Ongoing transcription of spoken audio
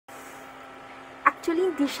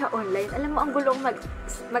Actually, hindi siya online. Alam mo, ang gulong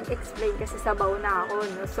mag-explain kasi sabaw na ako,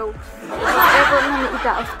 no? So, ever na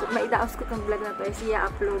maidaos ko tong vlog na to, is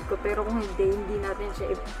i-upload ko. Pero kung hindi natin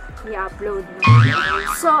siya i-upload, no?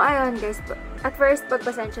 So, ayun guys. At first,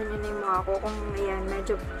 pagpasensya nyo na yung mga ako kung ayan,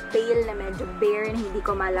 medyo pale na medyo bare na hindi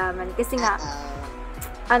ko malaman. Kasi nga,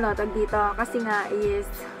 tag dito, kasi nga is,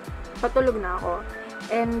 patulog na ako.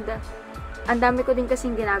 And, ang dami ko din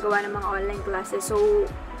kasing ginagawa ng mga online classes. So,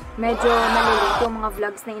 medyo malilate yung mga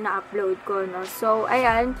vlogs na ina-upload ko, no? So,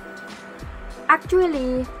 ayan.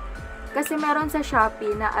 Actually, kasi meron sa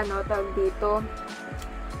Shopee na tag dito.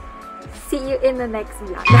 See you in the next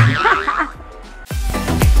vlog.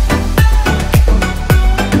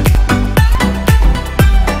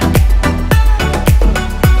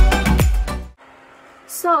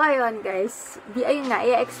 So, ayun guys. Ayun nga,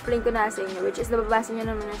 i-explain ko na sa inyo, which is nababasa nyo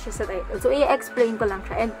naman na siya sa title. So, i-explain ko lang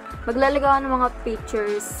siya. And, maglalagay ako ng mga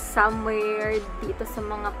pictures somewhere dito sa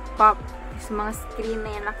mga sa mga screen na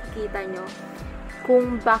yan nakikita nyo.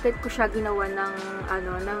 Kung bakit ko siya ginawa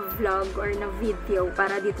ng vlog or ng video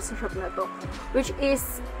para dito sa shop na to. Which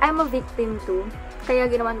is, I'm a victim too. Kaya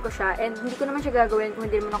ginawan ko siya. And hindi ko naman siya gagawin kung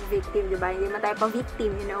hindi naman ako victim, diba? Hindi naman tayo pa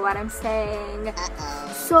victim, you know what I'm saying?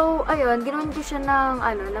 So, ayun, ginawan ko siya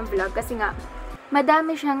ng vlog kasi nga,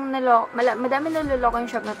 madami naloloko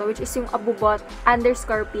yung shop na to, which is yung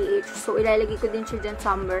abubot_ph. So, ilalagay ko din siya dyan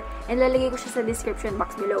somewhere. And ilalagay ko siya sa description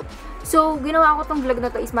box below. So, ginawa ko tong vlog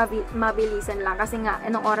na to is mabilisan lang. Kasi nga,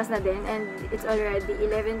 anong oras na din. And it's already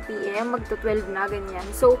 11 PM. Magto-12 na, ganyan.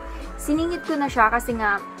 So, siningit ko na siya kasi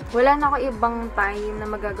nga, wala na ako ibang time na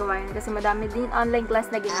magagawa yun. Kasi madami din online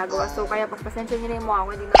class na ginagawa. So, kaya pagpasensya nyo na yung mukha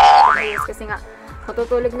ko, hindi na ako kasi nga,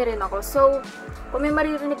 matutulog na rin ako. So, kung may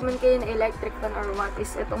maririnig man kayo na electric fan or what,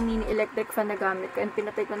 is itong mini electric fan na gamit ko. And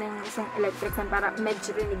pinatay ko na yung isang electric fan para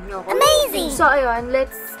medyo rinig nyo ako. Amazing! So, ayun,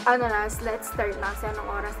 let's start na. Kasi anong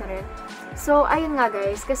oras na rin. So, ayun nga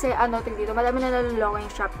guys. Kasi dito, madami na naluloko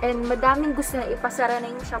yung shop. And madaming gusto na ipasara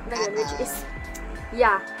na yung shop na yun, which is,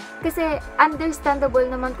 yeah. Kasi, understandable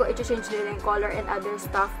naman ko i-change nila yung color and other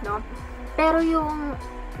stuff, no? Pero yung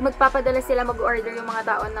magpapadala sila, mag-order yung mga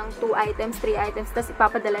tao ng 2 items, 3 items, tapos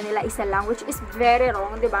ipapadala nila isa lang, which is very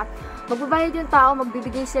wrong, di ba? Magbabayad yung tao,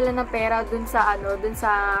 magbibigay sila ng pera dun sa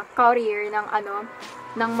courier ng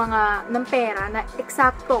pera na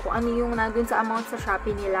eksakto kung ano yung nandun sa amount sa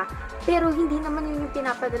Shopee nila. Pero hindi naman yun yung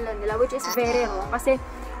pinapadala nila, which is very wrong. Kasi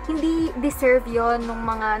hindi deserve yon ng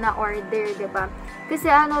mga na-order, di ba? Kasi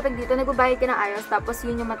tag dito, nagbabayad ka ng ayos, tapos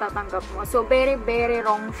yun yung matatanggap mo. So, very, very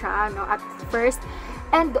wrong siya, at first.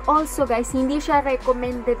 And also, guys, hindi siya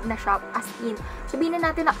recommended na shop, as in. Sabihin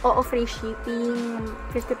na natin na, free shipping,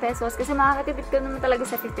 50 pesos. Kasi makakatipid ka naman talaga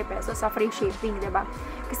sa 50 pesos sa free shipping, diba?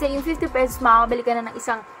 Kasi yung 50 pesos, makakabili ka na ng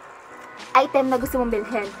isang item na gusto mong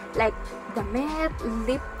bilhin. Like, damit,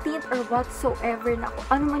 lip tint, or whatsoever na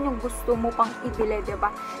ano man yung gusto mo pang ibili,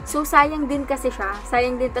 diba? So, sayang din kasi siya.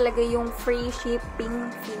 Sayang din talaga yung free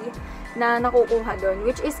shipping fee na nakukuha doon.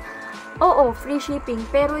 Which is, oo, free shipping,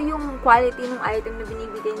 pero yung quality ng item na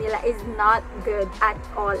binibigay nila is not good at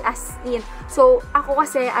all, as in. So, ako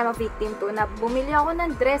kasi, I'm a victim to, na bumili ako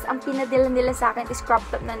ng dress, ang pinadala nila sa akin is crop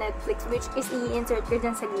top na Netflix, which is i-insert ko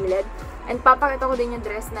dyan sa gilid. And papakita ko din yung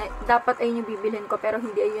dress na dapat ayun yung bibilhin ko, pero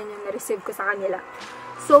hindi ayun yung na-receive ko sa kanila.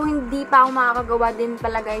 So, hindi pa ako makakagawa din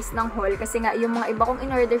pala guys ng haul, kasi nga, yung mga iba kong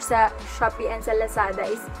in-order sa Shopee and sa Lazada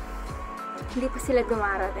is hindi pa sila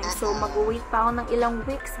dumarating. So, mag-wait pa ako ng ilang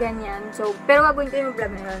weeks, ganyan. So, pero gagawin ko yung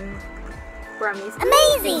vlog na yun. Promise.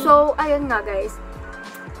 Amazing! So, ayun nga, guys.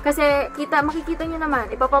 Kasi, makikita nyo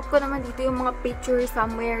naman, ipapop ko naman dito yung mga pictures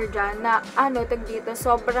somewhere dyan na, tag dito,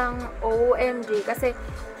 sobrang OMG. Kasi,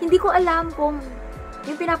 hindi ko alam kung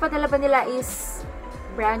yung pinapadala ba nila is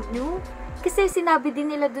brand new. Kasi, sinabi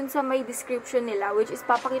din nila dun sa may description nila, which is,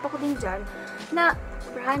 papakita ko din dyan, na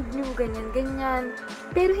brand new, ganyan.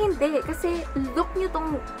 Pero hindi, kasi look nyo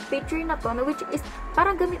tong picture na to, which is,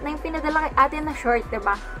 parang gamit na yung pinadala kay ate na short,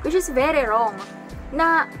 diba? Which is very wrong.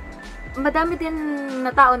 Na, madami din na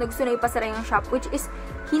tao na gusto na ipasara yung shop, which is,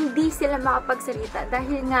 hindi sila makapagsalita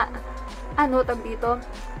dahil nga, tag dito,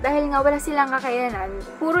 dahil nga wala silang kakayanan.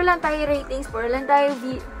 Puro lang tayo ratings, puro lang tayo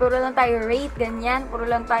rate, ganyan, puro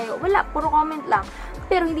comment lang.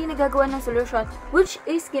 Pero hindi nagagawa ng solusyon, which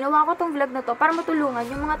is, ginawa ko tong vlog na to para matulungan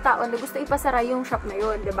yung mga tao na gusto ipasara yung shop na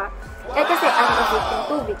yun, diba? Kasi I'm a victim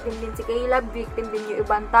too, victim din si Kayla, victim din yung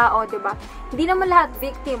ibang tao, diba? Hindi naman lahat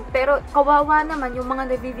victim, pero kawawa naman yung mga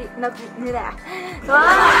nabibiktima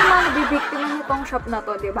nitong shop na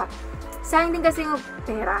to, diba? Sayang din kasi yung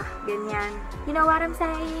pera, ganyan. You know what I'm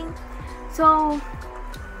saying? So,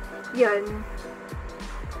 yun.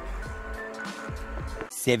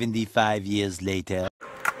 75 years later.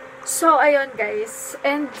 So, ayun guys.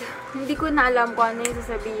 And, hindi ko na alam kung ano yung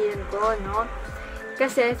sasabihin ko, no?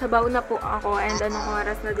 Kasi, sabaw na po ako. And, anong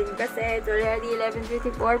oras na din kasi. It's already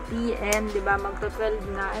 11:54 p.m. Diba? Magto-12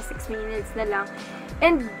 na. 6 minutes na lang.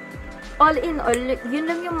 And, all in all, yun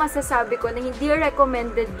lang yung masasabi ko na hindi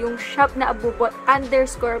recommended yung shop na abubot_ph.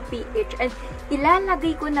 And,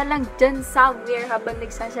 ilalagay ko na lang dyan somewhere habang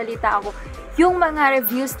nagsasalita ako yung mga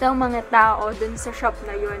reviews ng mga tao dun sa shop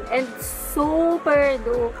na yun. And super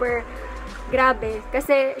duper grabe.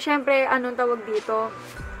 Kasi, syempre, anong tawag dito?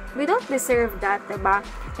 We don't deserve that, diba?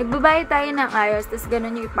 Nagbabayad tayo ng ayos, tapos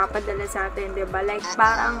ganun yung ipapadala sa atin, diba? Like,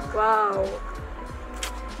 parang, wow.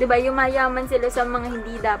 Diba? Yumayaman sila sa mga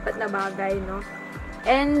hindi dapat na bagay, no?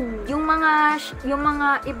 And, yung mga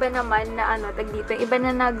iba naman na, dito, iba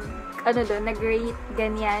na nag-rate,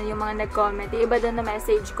 ganyan, yung mga nag-comment, yung iba doon na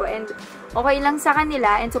message ko, and okay lang sa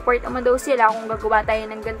kanila, and support naman daw sila kung gagawa tayo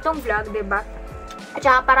ng gantong vlog, diba? At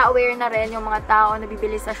saka para aware na rin yung mga tao na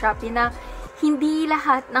bibili sa Shopee na hindi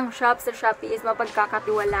lahat ng shop sa Shopee is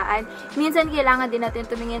mapagkakatiwalaan. Minsan kailangan din natin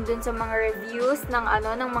tumingin dun sa mga reviews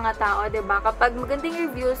ng mga tao, 'di ba? Kapag magandang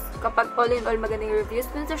reviews, kapag all in all magandang reviews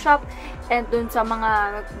dun sa shop and dun sa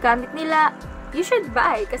mga gamit nila, you should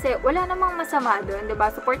buy kasi wala namang masama doon, 'di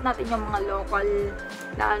ba? Support natin yung mga local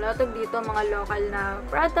na mga local na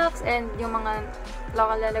products and yung mga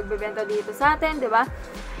local na nagbebenta dito sa atin, 'di ba?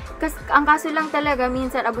 Kasi ang kaso lang talaga,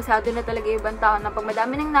 minsan abusado na talaga yung ibang tao na pag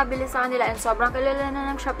madami nang nabili sa kanila and sobrang kilala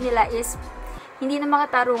na ng shop nila is hindi na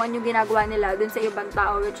makatarungan yung ginagawa nila dun sa ibang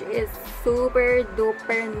tao, which is super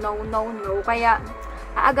duper no. Kaya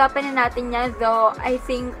aagapan na natin yan, though I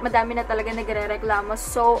think madami na talaga nagre-reklamo.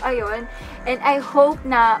 So, ayun. And I hope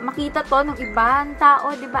na makita to ng ibang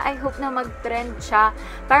tao, diba? I hope na mag-trend siya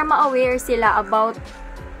para ma-aware sila about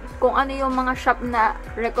kung ano yung mga shop na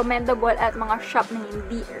recommendable at mga shop na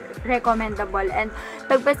hindi recommendable. And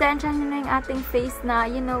pagpasensya nyo na yung ating face na,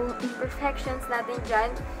 imperfections natin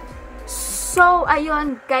dyan. So,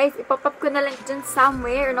 ayun, guys, ipapop ko na lang dyan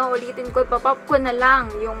somewhere, no? Ulitin ko, ipapop ko na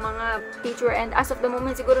lang yung mga picture. And as of the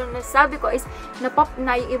moment, siguro nasabi ko is, napop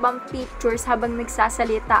na yung ibang pictures habang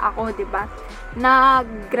nagsasalita ako, diba? Na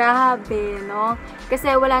grabe, no?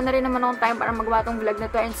 Kasi wala na rin naman akong time para magawa tong vlog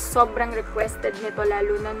na to. And sobrang requested nito,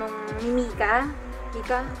 lalo na nung Mika.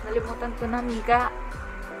 Nalimutan ko na, Mika.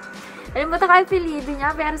 Nalimutan ko apelido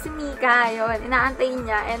niya, pero si Mika, yun, inaantay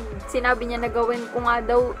niya, and sinabi niya na gawin ko nga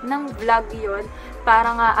daw ng vlog yun,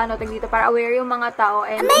 para nga, dito, para aware yung mga tao,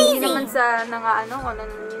 and hindi naman sa,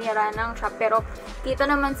 naninira ng shop, pero kita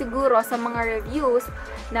naman siguro sa mga reviews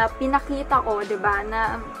na pinakita ko, diba,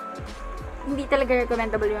 na hindi talaga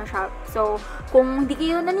recommendable yung shop. So, kung hindi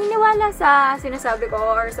kayo naniniwala sa sinasabi ko,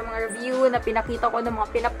 or sa mga review na pinakita ko, ng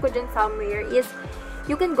mga pinap ko dyan somewhere, is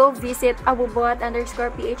you can go visit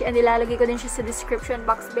abubot_ph and ilalagay ko din siya sa description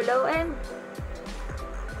box below, and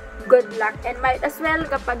good luck, and might as well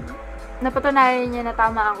kapag napatunayan niya na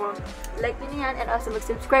tama ako, like nyo yan, and also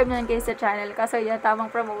mag-subscribe na lang kayo sa channel kasi yan tamang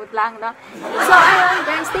promote lang, no? So ayun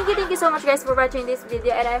guys, thank you so much guys for watching this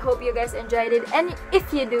video, and I hope you guys enjoyed it, and if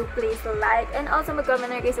you do, please like, and also mag-comment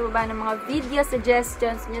na kayo sa baba ng mga video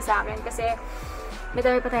suggestions nyo sa akin kasi may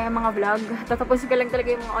dami pa tayong mga vlog. Tatapusin ko lang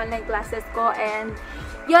talaga yung mga online classes ko. And,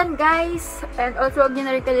 yun guys. And also, huwag nyo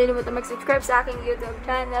na rin kalilimutan mag-subscribe sa aking YouTube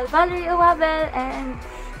channel, Valerie Oabel. And,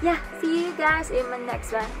 yeah, see you guys in my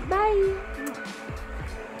next one. Bye!